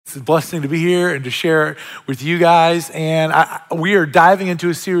It's a blessing to be here and to share it with you guys. And we are diving into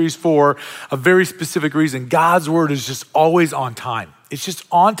a series for a very specific reason. God's word is just always on time. It's just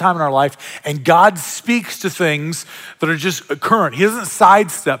on time in our life. And God speaks to things that are just current. He doesn't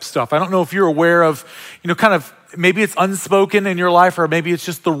sidestep stuff. I don't know if you're aware of, kind of maybe it's unspoken in your life, or maybe it's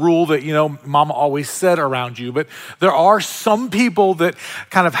just the rule that, mama always said around you. But there are some people that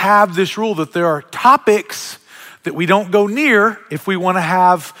kind of have this rule that there are topics that we don't go near if we want to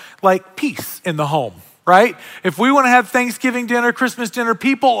have like peace in the home, right? If we want to have Thanksgiving dinner, Christmas dinner,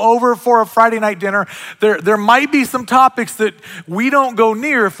 people over for a Friday night dinner, there might be some topics that we don't go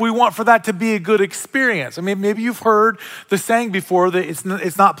near if we want for that to be a good experience. I mean, maybe you've heard the saying before that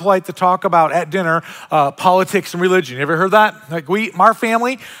it's not polite to talk about at dinner politics and religion. You ever heard that? Like our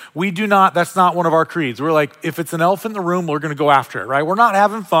family, we do not, that's not one of our creeds. We're like, if it's an elephant in the room, we're going to go after it, right? We're not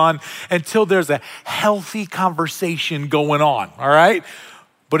having fun until there's a healthy conversation going on, all right?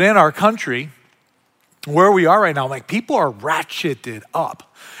 But in our country, where we are right now, like people are ratcheted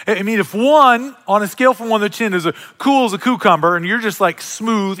up. I mean, if one, on a scale from 1 to 10 is cool as a cucumber and you're just like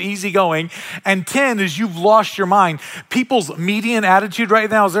smooth, easygoing, and 10 is you've lost your mind, people's median attitude right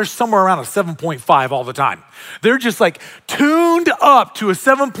now is they're somewhere around a 7.5 all the time. They're just like tuned up to a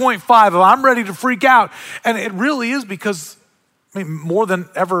 7.5 of I'm ready to freak out. And it really is because, more than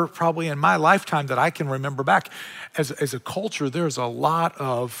ever probably in my lifetime that I can remember back, as a culture, there's a lot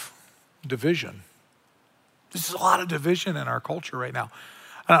of division. There's a lot of division in our culture right now.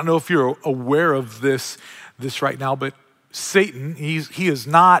 I don't know if you're aware of this right now, but Satan, he is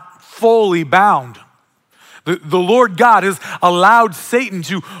not fully bound. The Lord God has allowed Satan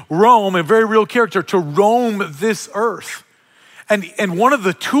to roam, a very real character, to roam this earth. And one of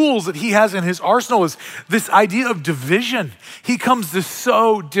the tools that he has in his arsenal is this idea of division. He comes to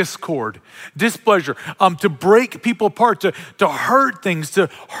sow discord, displeasure, to break people apart, to hurt things, to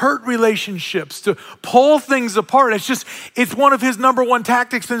hurt relationships, to pull things apart. It's one of his number one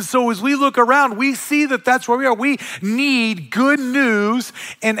tactics. And so as we look around, we see that that's where we are. We need good news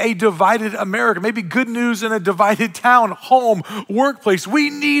in a divided America, maybe good news in a divided town, home, workplace. We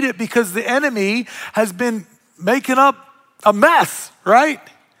need it because the enemy has been making up a mess, right?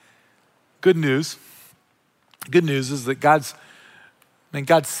 Good news is that God's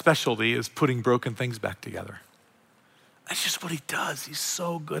specialty is putting broken things back together. That's just what he does. He's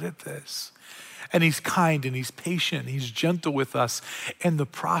so good at this. And he's kind and he's patient. And he's gentle with us in the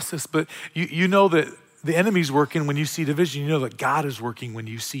process. But you know that the enemy's working when you see division. You know that God is working when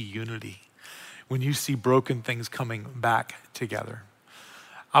you see unity, when you see broken things coming back together.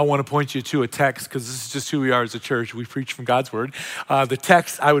 I want to point you to a text because this is just who we are as a church. We preach from God's word. The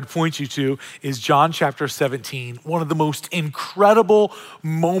text I would point you to is John chapter 17, one of the most incredible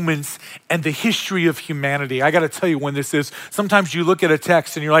moments in the history of humanity. I got to tell you when this is. Sometimes you look at a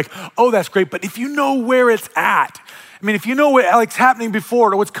text and you're like, oh, that's great. But if you know where it's at, if you know what's happening before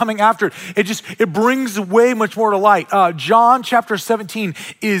it or what's coming after it, it brings way much more to light. John chapter 17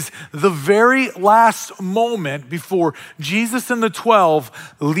 is the very last moment before Jesus and the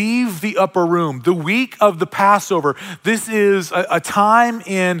 12 leave the upper room, the week of the Passover. This is a time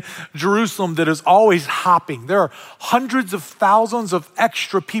in Jerusalem that is always hopping. There are hundreds of thousands of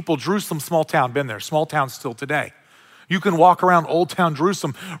extra people. Jerusalem, small town, been there, small town still today. You can walk around Old Town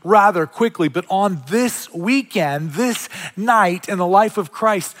Jerusalem rather quickly, but on this weekend, this night in the life of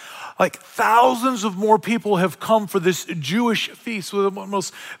Christ, like thousands of more people have come for this Jewish feast, one of the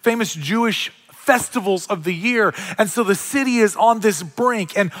most famous Jewish festivals of the year. And so the city is on this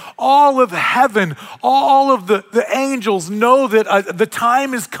brink, and all of heaven, all of the angels know that the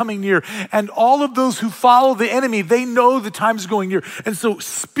time is coming near, and all of those who follow the enemy, they know the time is going near. And so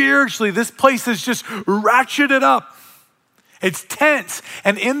spiritually, this place is just ratcheted up. It's tense.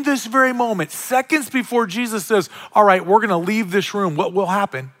 And in this very moment, seconds before Jesus says, all right, we're going to leave this room, what will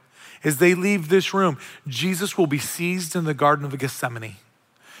happen is they leave this room. Jesus will be seized in the Garden of Gethsemane.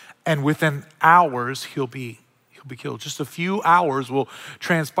 And within hours, he'll be killed. Just a few hours will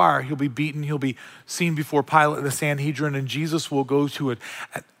transpire. He'll be beaten. He'll be seen before Pilate and the Sanhedrin, and Jesus will go to a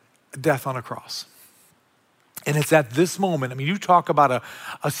death on a cross. And it's at this moment, you talk about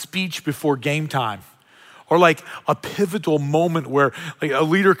a speech before game time. Or like a pivotal moment where like a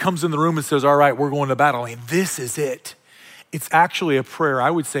leader comes in the room and says, all right, we're going to battle. This is it. It's actually a prayer.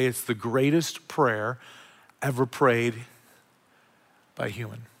 I would say it's the greatest prayer ever prayed by a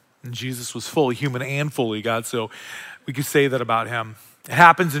human. And Jesus was fully human and fully God, so we could say that about him. It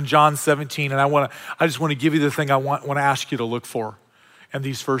happens in John 17, and I just want to give you the thing I want to ask you to look for in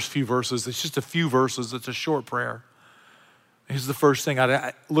these first few verses. It's just a few verses. It's a short prayer. Here's the first thing.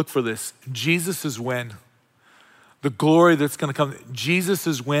 I'd look for this. Jesus is when the glory that's gonna come.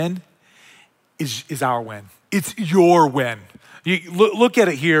 Jesus' win is our win. It's your win. You look at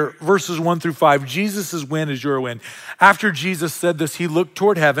it here, verses 1-5. Jesus' win is your win. After Jesus said this, he looked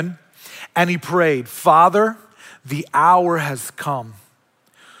toward heaven and he prayed, Father, the hour has come.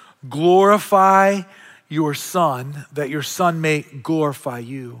 Glorify your Son, that your Son may glorify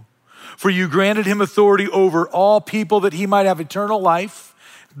you. For you granted him authority over all people that he might have eternal life,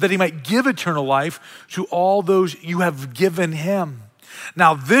 that he might give eternal life to all those you have given him.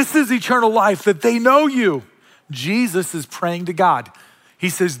 Now this is eternal life, that they know you. Jesus is praying to God. He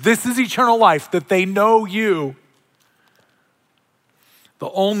says, this is eternal life, that they know you, the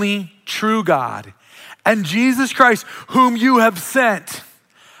only true God, and Jesus Christ, whom you have sent.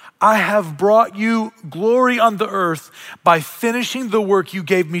 I have brought you glory on the earth by finishing the work you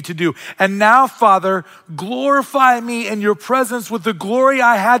gave me to do. And now, Father, glorify me in your presence with the glory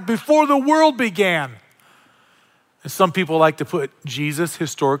I had before the world began. And some people like to put Jesus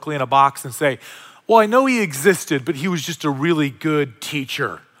historically in a box and say, well, I know he existed, but he was just a really good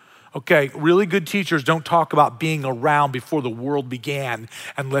teacher. Okay, really good teachers don't talk about being around before the world began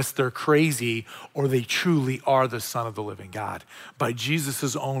unless they're crazy or they truly are the Son of the living God. By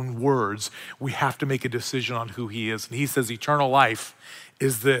Jesus' own words, we have to make a decision on who he is. And he says eternal life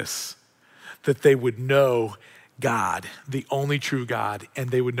is this, that they would know God, the only true God, and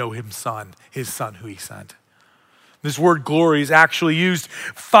they would know his son who he sent. This word glory is actually used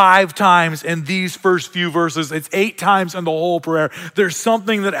 5 times in these first few verses. It's 8 times in the whole prayer. There's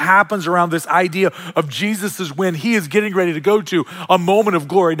something that happens around this idea of Jesus' when he is getting ready to go to a moment of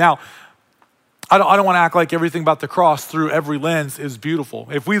glory. Now, I don't want to act like everything about the cross through every lens is beautiful.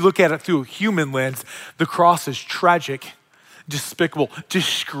 If we look at it through a human lens, the cross is tragic, despicable,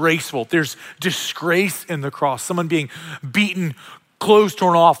 disgraceful. There's disgrace in the cross. Someone being beaten, clothes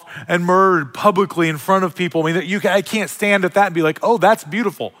torn off, and murdered publicly in front of people. I mean, I can't stand at that and be like, oh, that's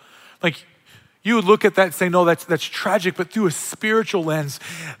beautiful. Like, you would look at that and say, no, that's tragic. But through a spiritual lens,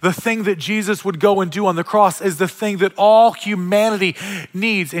 the thing that Jesus would go and do on the cross is the thing that all humanity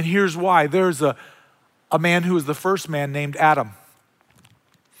needs. And here's why. There's a man who was the first man named Adam.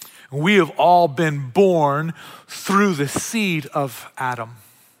 We have all been born through the seed of Adam.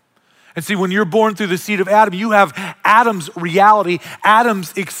 And see, when you're born through the seed of Adam, you have Adam's reality,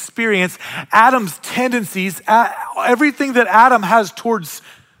 Adam's experience, Adam's tendencies, everything that Adam has towards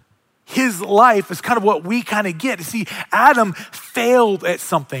his life is kind of what we kind of get. See, Adam failed at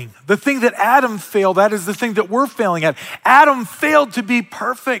something. The thing that Adam failed at is the thing that we're failing at. Adam failed to be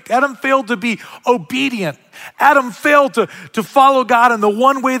perfect. Adam failed to be obedient. Adam failed to follow God in the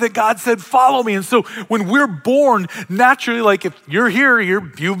one way that God said, follow me. And so when we're born, naturally, like if you're here,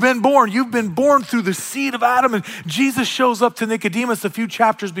 you've been born through the seed of Adam. And Jesus shows up to Nicodemus a few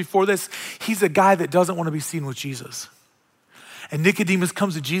chapters before this. He's a guy that doesn't want to be seen with Jesus. And Nicodemus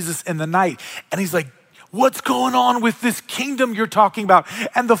comes to Jesus in the night and he's like, what's going on with this kingdom you're talking about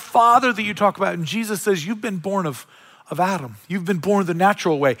and the Father that you talk about? And Jesus says, you've been born of Adam. You've been born the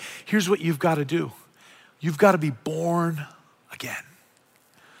natural way. Here's what you've got to do. You've got to be born again.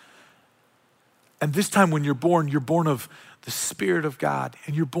 And this time when you're born of the Spirit of God,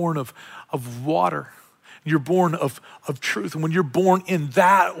 and you're born of water. You're born of truth. And when you're born in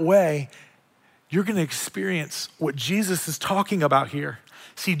that way, you're going to experience what Jesus is talking about here.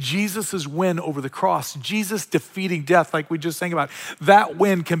 See, Jesus' win over the cross, Jesus defeating death, like we just sang about, that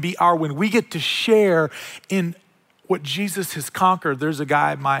win can be our win. We get to share in what Jesus has conquered. There's a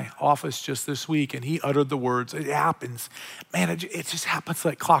guy in my office just this week, and he uttered the words, it happens. Man, it just happens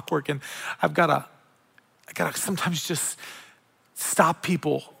like clockwork. And I gotta sometimes just stop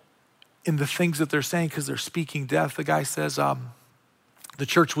people in the things that they're saying because they're speaking death. The guy says, the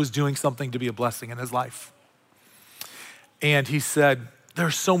church was doing something to be a blessing in his life. And he said,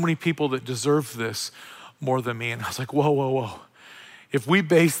 there's so many people that deserve this more than me. And I was like, whoa. If we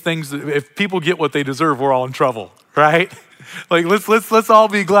base things, if people get what they deserve, we're all in trouble, right? Like, let's all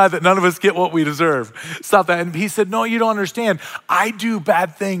be glad that none of us get what we deserve. Stop that. And he said, no, you don't understand. I do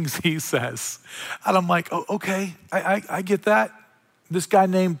bad things, he says. And I'm like, oh, okay, I get that. This guy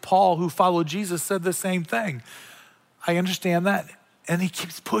named Paul who followed Jesus said the same thing. I understand that. And he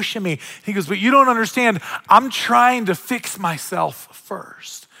keeps pushing me. He goes, but you don't understand. I'm trying to fix myself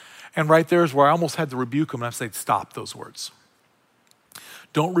first. And right there is where I almost had to rebuke him. And I said, stop those words.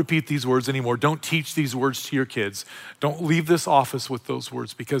 Don't repeat these words anymore. Don't teach these words to your kids. Don't leave this office with those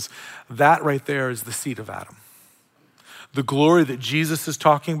words, because that right there is the seed of Adam. The glory that Jesus is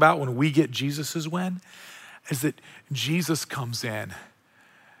talking about when we get Jesus's win is that Jesus comes in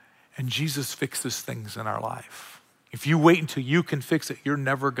and Jesus fixes things in our life. If you wait until you can fix it, you're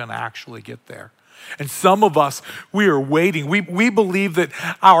never going to actually get there. And some of us, we are waiting. We believe that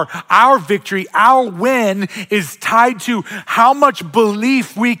our victory, our win is tied to how much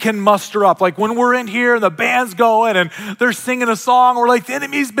belief we can muster up. Like when we're in here and the band's going and they're singing a song, we're like, the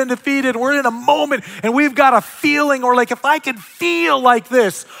enemy's been defeated. We're in a moment and we've got a feeling, or like, if I could feel like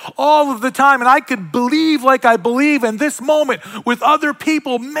this all of the time and I could believe like I believe in this moment with other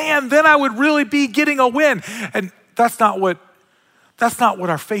people, man, then I would really be getting a win. And that's not what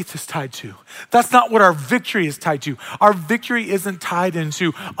our faith is tied to. That's not what our victory is tied to. Our victory isn't tied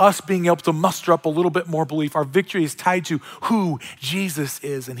into us being able to muster up a little bit more belief. Our victory is tied to who Jesus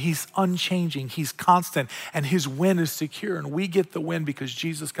is, and he's unchanging, he's constant, and his win is secure, and we get the win because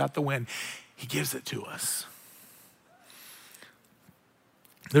Jesus got the win. He gives it to us.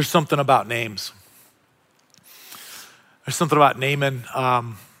 There's something about names. There's something about naming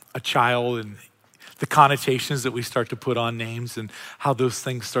a child and the connotations that we start to put on names and how those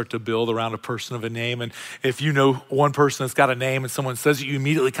things start to build around a person of a name. And if you know one person that's got a name and someone says it, you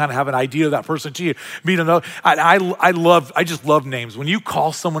immediately kind of have an idea of that person to you. I just love names. When you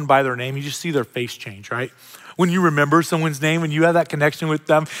call someone by their name, you just see their face change, right? When you remember someone's name and you have that connection with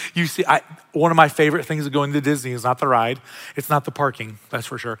them, you see, one of my favorite things of going to Disney is not the ride. It's not the parking, that's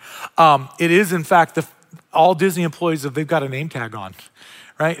for sure. It is, in fact, all Disney employees, if they've got a name tag on,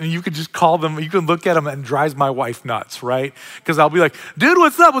 right? And you could just call them, you can look at them, and it drives my wife nuts, right? Because I'll be like, dude,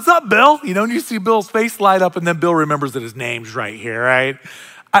 what's up? What's up, Bill? You know, and you see Bill's face light up, and then Bill remembers that his name's right here, right?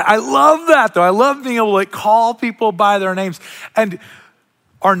 I love that, though. I love being able to like call people by their names. And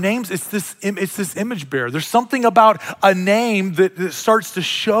our names, it's this image bearer. There's something about a name that starts to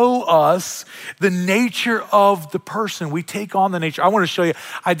show us the nature of the person. We take on the nature. I want to show you,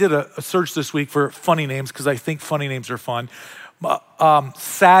 I did a search this week for funny names because I think funny names are fun.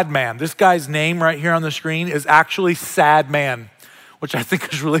 Sad Man. This guy's name right here on the screen is actually Sad Man, which I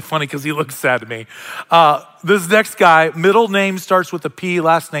think is really funny because he looks sad to me. This next guy, middle name starts with a P,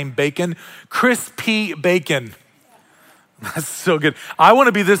 last name Bacon. Chris P. Bacon. That's so good. I want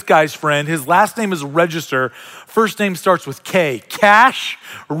to be this guy's friend. His last name is Register. First name starts with K. Cash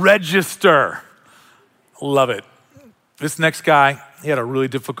Register. Love it. This next guy, he had a really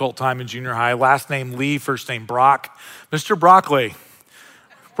difficult time in junior high. Last name Lee, first name Brock. Mr. Broccoli.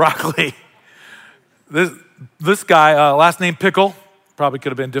 Broccoli. This guy, last name Pickle. Probably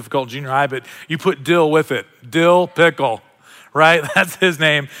could have been difficult in junior high, but you put Dill with it. Dill Pickle, right? That's his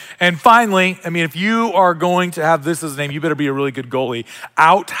name. And finally, I mean, if you are going to have this as a name, you better be a really good goalie.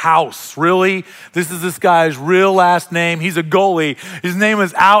 Outhouse, really? This is this guy's real last name. He's a goalie. His name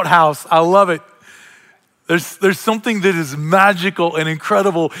is Outhouse. I love it. There's something that is magical and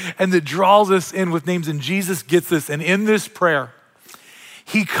incredible and that draws us in with names, and Jesus gets this. And in this prayer,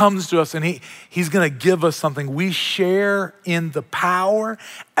 he comes to us and he's gonna give us something. We share in the power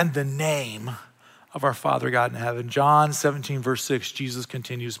and the name of our Father God in heaven. John 17, verse 6, Jesus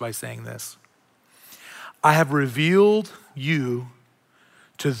continues by saying this: I have revealed you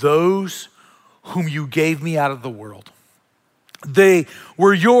to those whom you gave me out of the world. They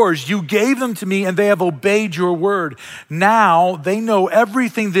were yours. You gave them to me, and they have obeyed your word. Now they know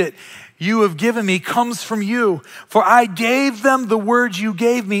everything that you have given me comes from you. For I gave them the words you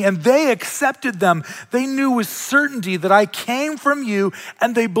gave me, and they accepted them. They knew with certainty that I came from you,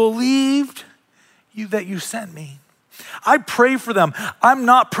 and they believed you that you sent me. I pray for them. I'm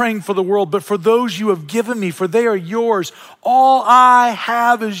not praying for the world, but for those you have given me, for they are yours. All I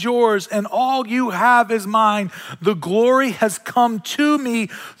have is yours, and all you have is mine. The glory has come to me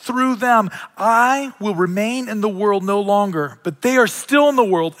through them. I will remain in the world no longer, but they are still in the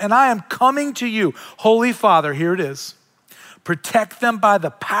world, and I am coming to you. Holy Father, here it is. Protect them by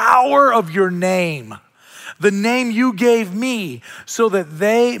the power of your name, the name you gave me, so that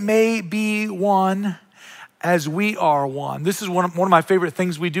they may be one as we are one. This is one of my favorite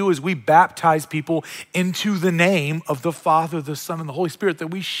things we do is we baptize people into the name of the Father, the Son, and the Holy Spirit, that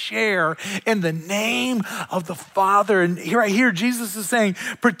we share in the name of the Father. And right here, Jesus is saying,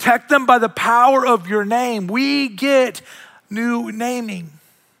 protect them by the power of your name. We get new naming.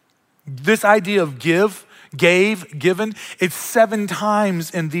 This idea of given, it's 7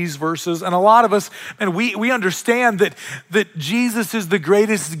 times in these verses. And a lot of us, and we understand that Jesus is the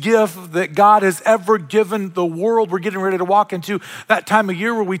greatest gift that God has ever given the world. We're getting ready to walk into that time of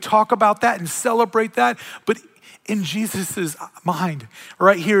year where we talk about that and celebrate that. But in Jesus's mind,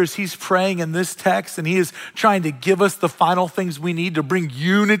 right here, as he's praying in this text, and he is trying to give us the final things we need to bring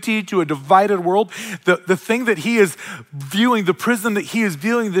unity to a divided world, the thing that he is viewing, the prism that he is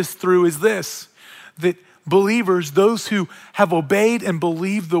viewing this through is this: that believers, those who have obeyed and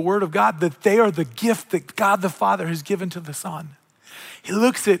believed the word of God, that they are the gift that God the Father has given to the Son. He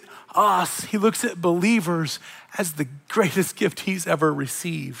looks at us, he looks at believers as the greatest gift he's ever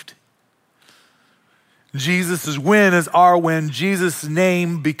received. Jesus' win is our win. Jesus'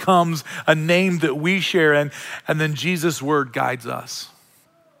 name becomes a name that we share in, and then Jesus' word guides us.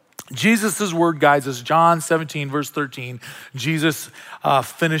 Jesus' word guides us. John 17, verse 13, Jesus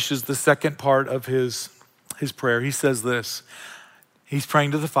finishes the second part of his prayer. He says this, he's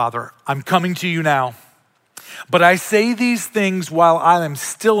praying to the Father, I'm coming to you now, but I say these things while I am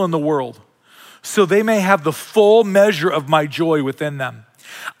still in the world, so they may have the full measure of my joy within them.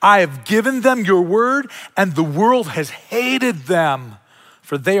 I have given them your word, and the world has hated them,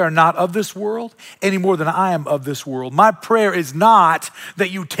 for they are not of this world any more than I am of this world. My prayer is not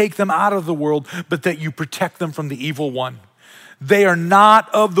that you take them out of the world, but that you protect them from the evil one. They are not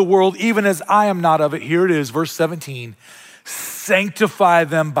of the world, even as I am not of it. Here it is, verse 17. Sanctify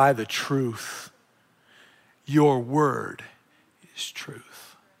them by the truth. Your word is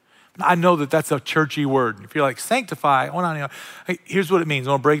truth. I know that that's a churchy word. If you're like, sanctify, here's what it means.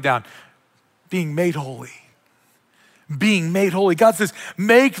 I want to break down. Being made holy. Being made holy. God says,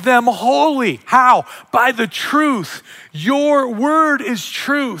 make them holy. How? By the truth. Your word is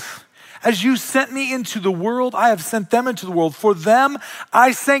truth. As you sent me into the world, I have sent them into the world. For them,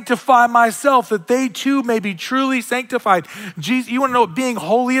 I sanctify myself, that they too may be truly sanctified. Jesus, you want to know what being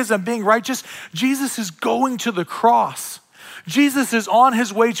holy is and being righteous? Jesus is going to the cross. Jesus is on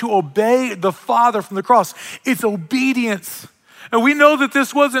his way to obey the Father from the cross. It's obedience. And we know that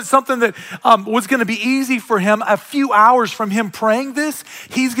this wasn't something that was going to be easy for him. A few hours from him praying this,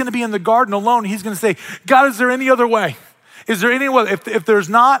 he's going to be in the garden alone. He's going to say, God, is there any other way? Is there any way? If there's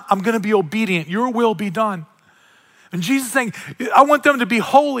not, I'm going to be obedient. Your will be done. And Jesus is saying, I want them to be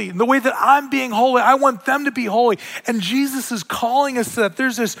holy. In the way that I'm being holy, I want them to be holy. And Jesus is calling us to that.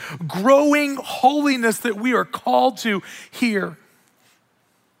 There's this growing holiness that we are called to here.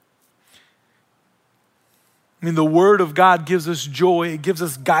 I mean, the word of God gives us joy. It gives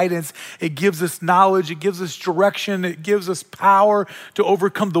us guidance. It gives us knowledge. It gives us direction. It gives us power to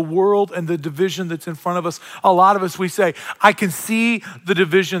overcome the world and the division that's in front of us. A lot of us, we say, I can see the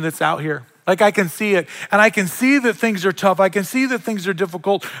division that's out here. Like I can see it, and I can see that things are tough. I can see that things are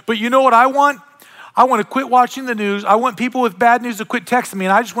difficult, but you know what I want? I want to quit watching the news. I want people with bad news to quit texting me,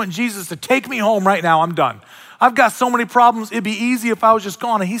 and I just want Jesus to take me home right now. I'm done. I've got so many problems. It'd be easy if I was just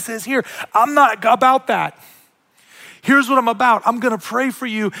gone. And he says here, I'm not about that. Here's what I'm about. I'm going to pray for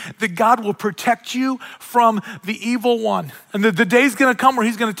you that God will protect you from the evil one. And the day's going to come where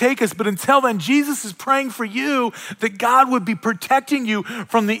he's going to take us. But until then, Jesus is praying for you that God would be protecting you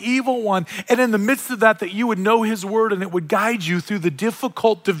from the evil one. And in the midst of that, that you would know his word and it would guide you through the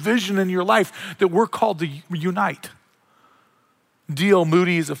difficult division in your life that we're called to unite. D.L.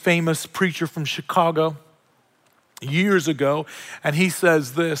 Moody is a famous preacher from Chicago years ago, and he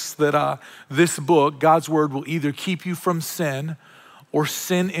says this, that this book, God's word, will either keep you from sin or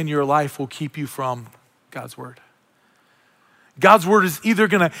sin in your life will keep you from God's word. God's word is either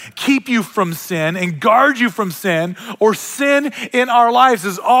going to keep you from sin and guard you from sin, or sin in our lives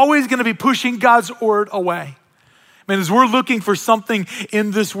is always going to be pushing God's word away. I mean, as we're looking for something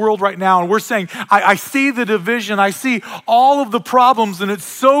in this world right now, and we're saying, I see the division, I see all of the problems, and it's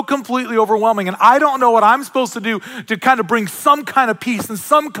so completely overwhelming, and I don't know what I'm supposed to do to kind of bring some kind of peace and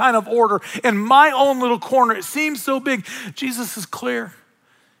some kind of order in my own little corner. It seems so big. Jesus is clear.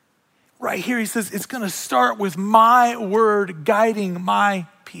 Right here, he says, it's going to start with my word guiding my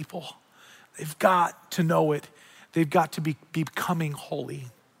people. They've got to know it. They've got to be becoming holy.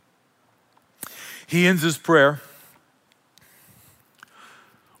 He ends his prayer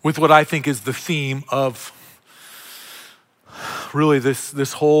with what I think is the theme of really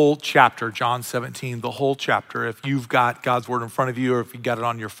this whole chapter, John 17, the whole chapter. If you've got God's word in front of you or if you got it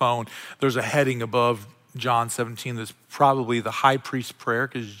on your phone, there's a heading above John 17 that's probably the high priest prayer,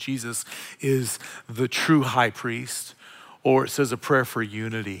 because Jesus is the true high priest, or it says a prayer for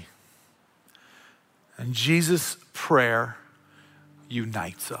unity. And Jesus' prayer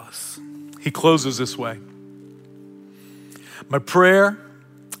unites us. He closes this way. My prayer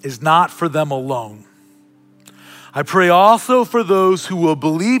is not for them alone. I pray also for those who will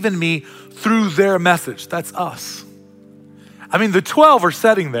believe in me through their message. That's us. I mean, the 12 are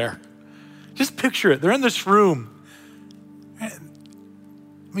sitting there. Just picture it. They're in this room. I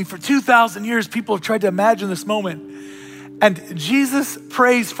mean, for 2,000 years, people have tried to imagine this moment. And Jesus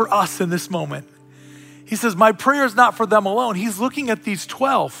prays for us in this moment. He says, my prayer is not for them alone. He's looking at these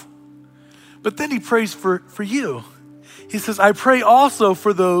 12. But then he prays for you. He says, I pray also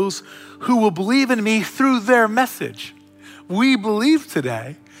for those who will believe in me through their message. We believe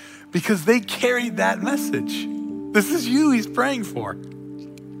today because they carried that message. This is you he's praying for.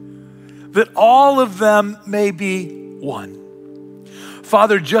 That all of them may be one.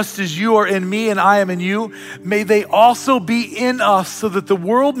 Father, just as you are in me and I am in you, may they also be in us so that the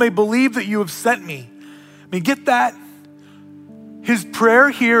world may believe that you have sent me. I mean, get that? His prayer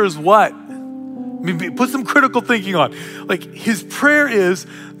here is what? I mean, put some critical thinking on. Like, his prayer is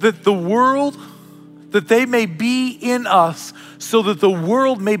that the world, that they may be in us so that the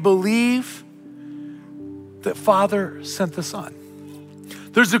world may believe that Father sent the Son.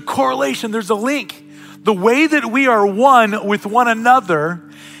 There's a correlation, there's a link. The way that we are one with one another,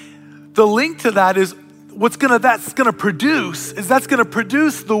 the link to that is that's gonna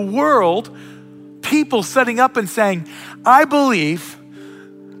produce the world, people setting up and saying, I believe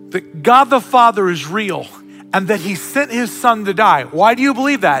that God the Father is real and that he sent his Son to die. Why do you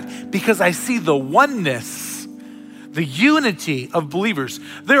believe that? Because I see the oneness, the unity of believers.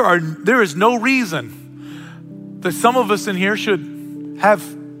 There is no reason that some of us in here should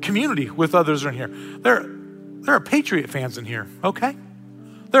have community with others in here. There are Patriot fans in here, okay?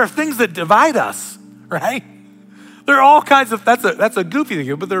 There are things that divide us, right? There are all kinds of, that's a goofy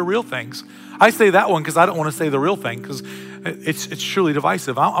thing, but they're real things. I say that one because I don't want to say the real thing because it's surely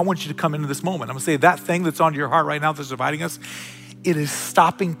divisive. I want you to come into this moment. I'm going to say that thing that's on your heart right now that's dividing us, it is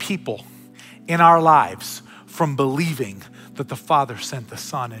stopping people in our lives from believing that the Father sent the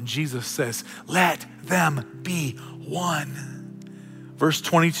Son. And Jesus says, let them be one. Verse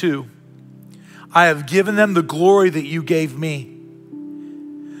 22, I have given them the glory that you gave me,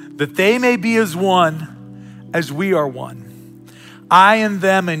 that they may be as one as we are one. I and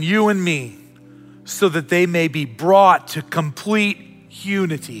them and you and me, so that they may be brought to complete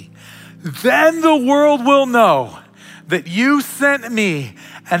unity. Then the world will know that you sent me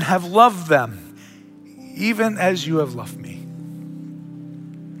and have loved them, even as you have loved me.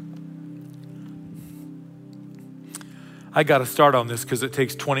 I got to start on this because it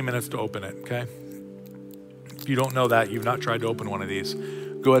takes 20 minutes to open it, okay? If you don't know that, you've not tried to open one of these,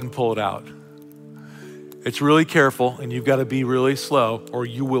 go ahead and pull it out. It's really careful and you've got to be really slow or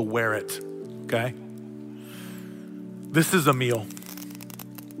you will wear it, okay? This is a meal.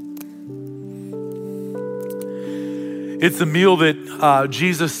 It's a meal that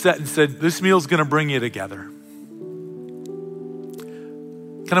Jesus set and said, this meal is going to bring you together.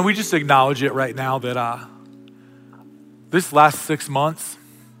 Can we just acknowledge it right now that this last 6 months,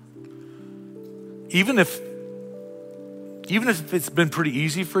 even if it's been pretty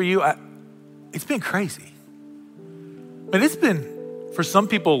easy for you, it's been crazy. And it's been, for some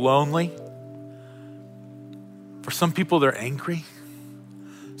people, lonely. For some people, they're angry.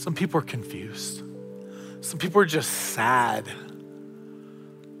 Some people are confused. Some people are just sad.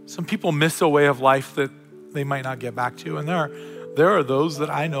 Some people miss a way of life that they might not get back to. And there are those that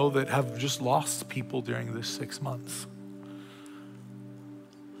I know that have just lost people during this 6 months.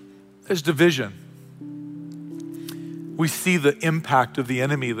 There's division. We see the impact of the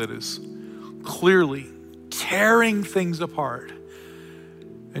enemy that is clearly tearing things apart.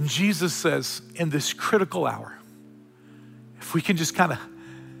 And Jesus says, in this critical hour, if we can just kind of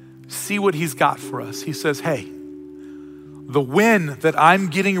see what he's got for us, he says, hey, the win that I'm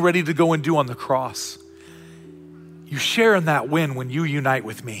getting ready to go and do on the cross, you share in that win when you unite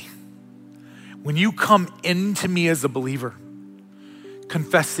with me. When you come into me as a believer,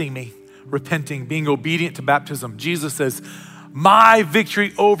 confessing me, repenting, being obedient to baptism, Jesus says, my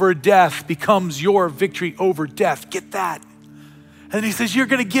victory over death becomes your victory over death. Get that? And he says, you're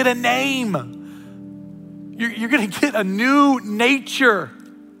going to get a name. You're going to get a new nature.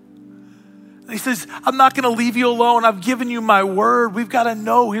 And he says, I'm not going to leave you alone. I've given you my word. We've got to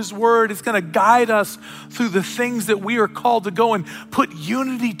know his word. It's going to guide us through the things that we are called to go and put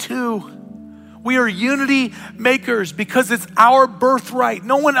unity to. We are unity makers because it's our birthright.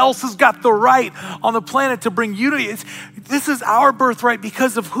 No one else has got the right on the planet to bring unity. This is our birthright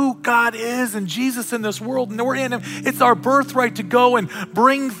because of who God is and Jesus in this world, and we're in him. It's our birthright to go and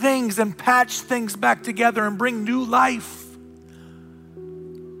bring things and patch things back together and bring new life.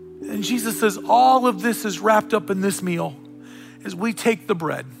 And Jesus says all of this is wrapped up in this meal. As we take the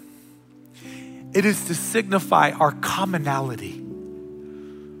bread, it is to signify our commonality.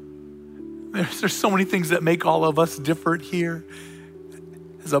 There's so many things that make all of us different here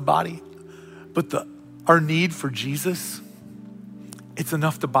as a body. But our need for Jesus, it's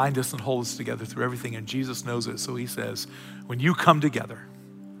enough to bind us and hold us together through everything. And Jesus knows it. So he says, when you come together,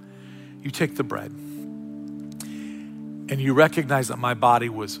 you take the bread and you recognize that my body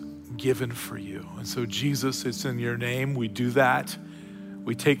was given for you. And so Jesus, it's in your name. We do that.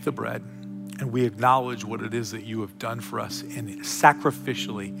 We take the bread and we acknowledge what it is that you have done for us and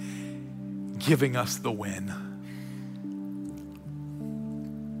sacrificially giving us the win.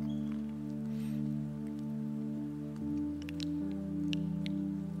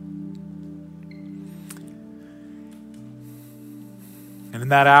 And in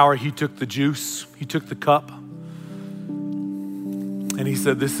that hour, he took the juice, he took the cup, and he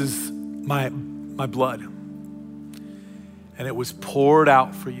said, this is my blood. And it was poured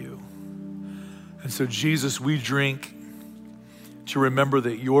out for you. And so Jesus, we drink to remember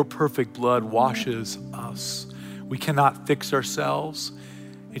that your perfect blood washes us. We cannot fix ourselves.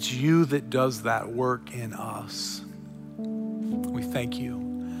 It's you that does that work in us. We thank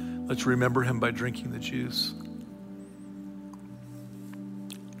you. Let's remember him by drinking the juice.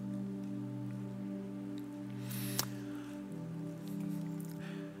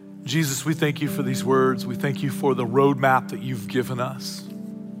 Jesus, we thank you for these words. We thank you for the roadmap that you've given us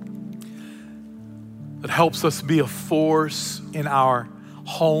that helps us be a force in our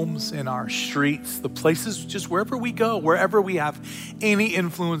homes, in our streets, the places, just wherever we go, wherever we have any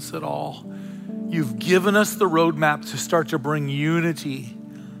influence at all. You've given us the roadmap to start to bring unity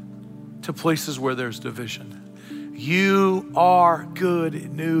to places where there's division. You are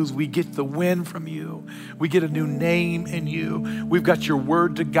good news. We get the win from you. We get a new name in you. We've got your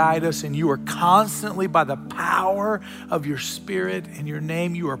word to guide us, and you are constantly, by the power of your spirit and your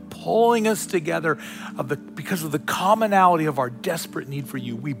name, you are pulling us together because of the commonality of our desperate need for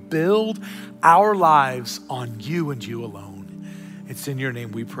you. We build our lives on you and you alone. It's in your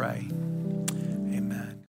name we pray.